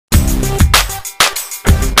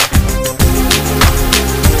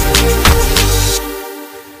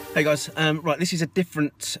Hey guys, right, this is a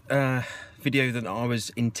different video than I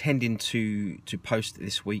was intending to post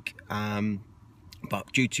this week,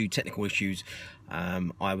 but due to technical issues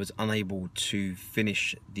I was unable to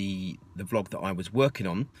finish the vlog that I was working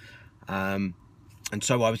on, and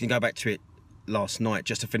so I was going to go back to it last night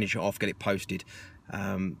just to finish it off, get it posted,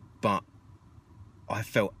 but I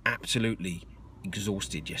felt absolutely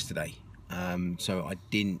exhausted yesterday, so I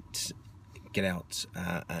didn't get out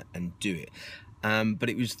and do it. But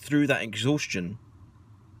it was through that exhaustion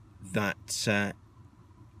that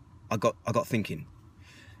I got thinking,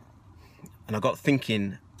 and I got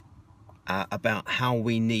thinking about how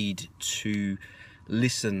we need to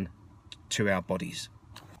listen to our bodies.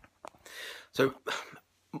 So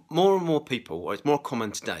more and more people, or it's more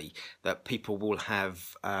common today, that people will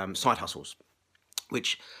have side hustles,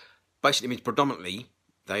 which basically means predominantly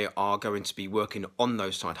they are going to be working on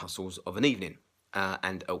those side hustles of an evening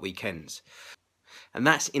and at weekends. And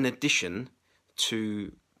that's in addition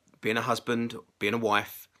to being a husband, being a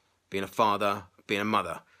wife, being a father, being a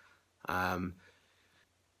mother.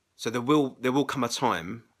 So there will come a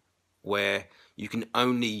time where you can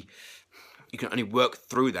only work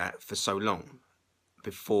through that for so long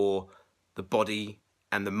before the body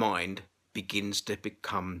and the mind begins to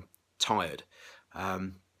become tired.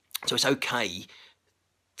 So it's okay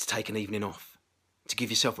to take an evening off, to give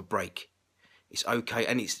yourself a break. It's okay,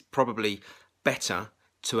 and it's probably better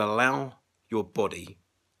to allow your body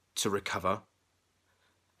to recover,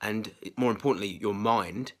 and more importantly your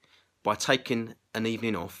mind, by taking an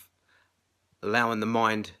evening off, allowing the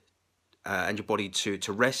mind and your body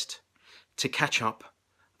to rest, to catch up,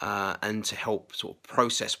 and to help sort of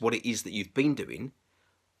process what it is that you've been doing,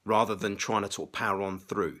 rather than trying to sort of power on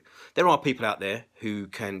through. There are people out there who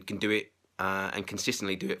can do it and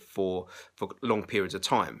consistently do it for long periods of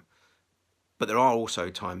time. But there are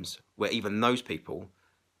also times where even those people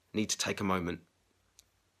need to take a moment,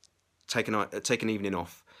 take an evening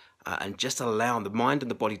off, and just allow the mind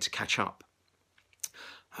and the body to catch up.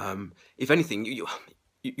 If anything,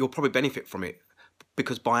 you'll probably benefit from it,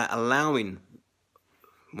 because by allowing,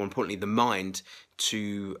 more importantly, the mind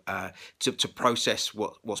to process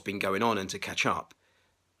what's been going on and to catch up,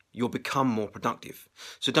 you'll become more productive.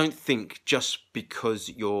 So don't think just because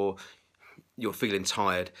you're feeling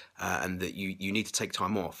tired and that you need to take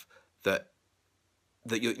time off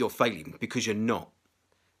that you're failing, because you're not.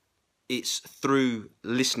 It's through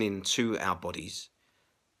listening to our bodies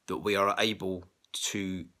that we are able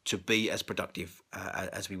to be as productive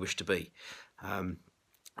as we wish to be.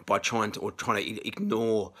 By trying to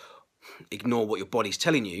ignore what your body's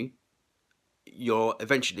telling you, you're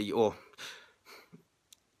eventually, or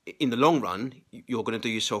in the long run, you're going to do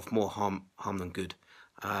yourself more harm than good.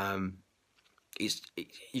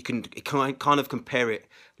 You can kind of compare it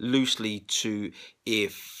loosely to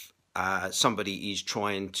if somebody is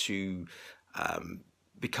trying to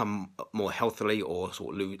become more healthily or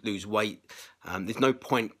sort of lose weight. There's no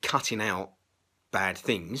point cutting out bad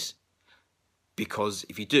things, because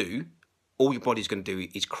if you do, all your body's going to do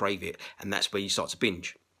is crave it, and that's where you start to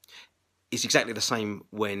binge. It's exactly the same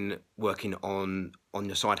when working on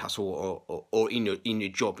your side hustle or in your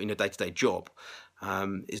job, in your day-to-day job.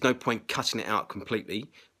 There's no point cutting it out completely,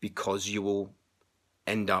 because you will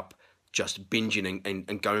end up just binging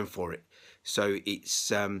and going for it. So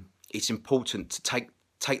it's important to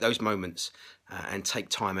take those moments and take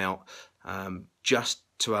time out, just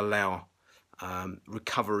to allow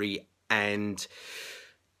recovery, and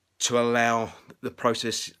to allow the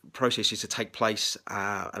processes to take place.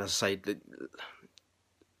 And as I say,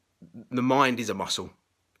 the mind is a muscle,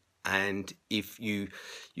 and if you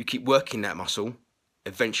keep working that muscle,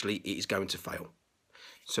 eventually it is going to fail.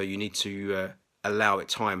 So you need to allow it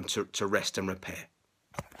time to rest and repair.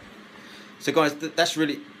 So guys, that's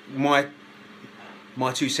really my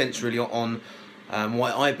 2 cents really on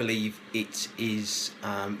why I believe it is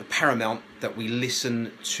paramount that we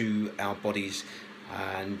listen to our bodies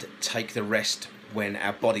and take the rest when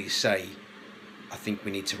our bodies say, I think we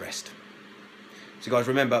need to rest. So guys,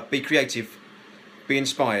 remember, be creative, be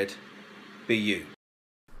inspired, be you.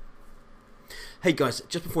 Hey guys,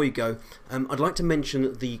 just before you go, I'd like to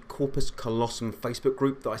mention the Corpus Callosum Facebook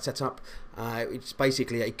group that I set up. It's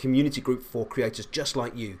basically a community group for creators just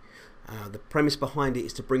like you. The premise behind it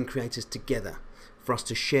is to bring creators together, for us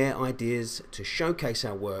to share ideas, to showcase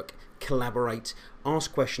our work, collaborate,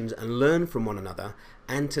 ask questions and learn from one another,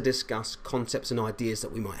 and to discuss concepts and ideas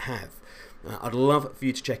that we might have. I'd love for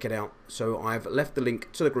you to check it out, so I've left the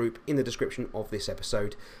link to the group in the description of this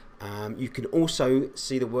episode. You can also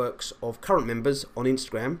see the works of current members on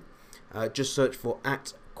Instagram. Just search for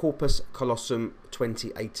 @CorpusCallosum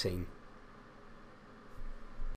 2018.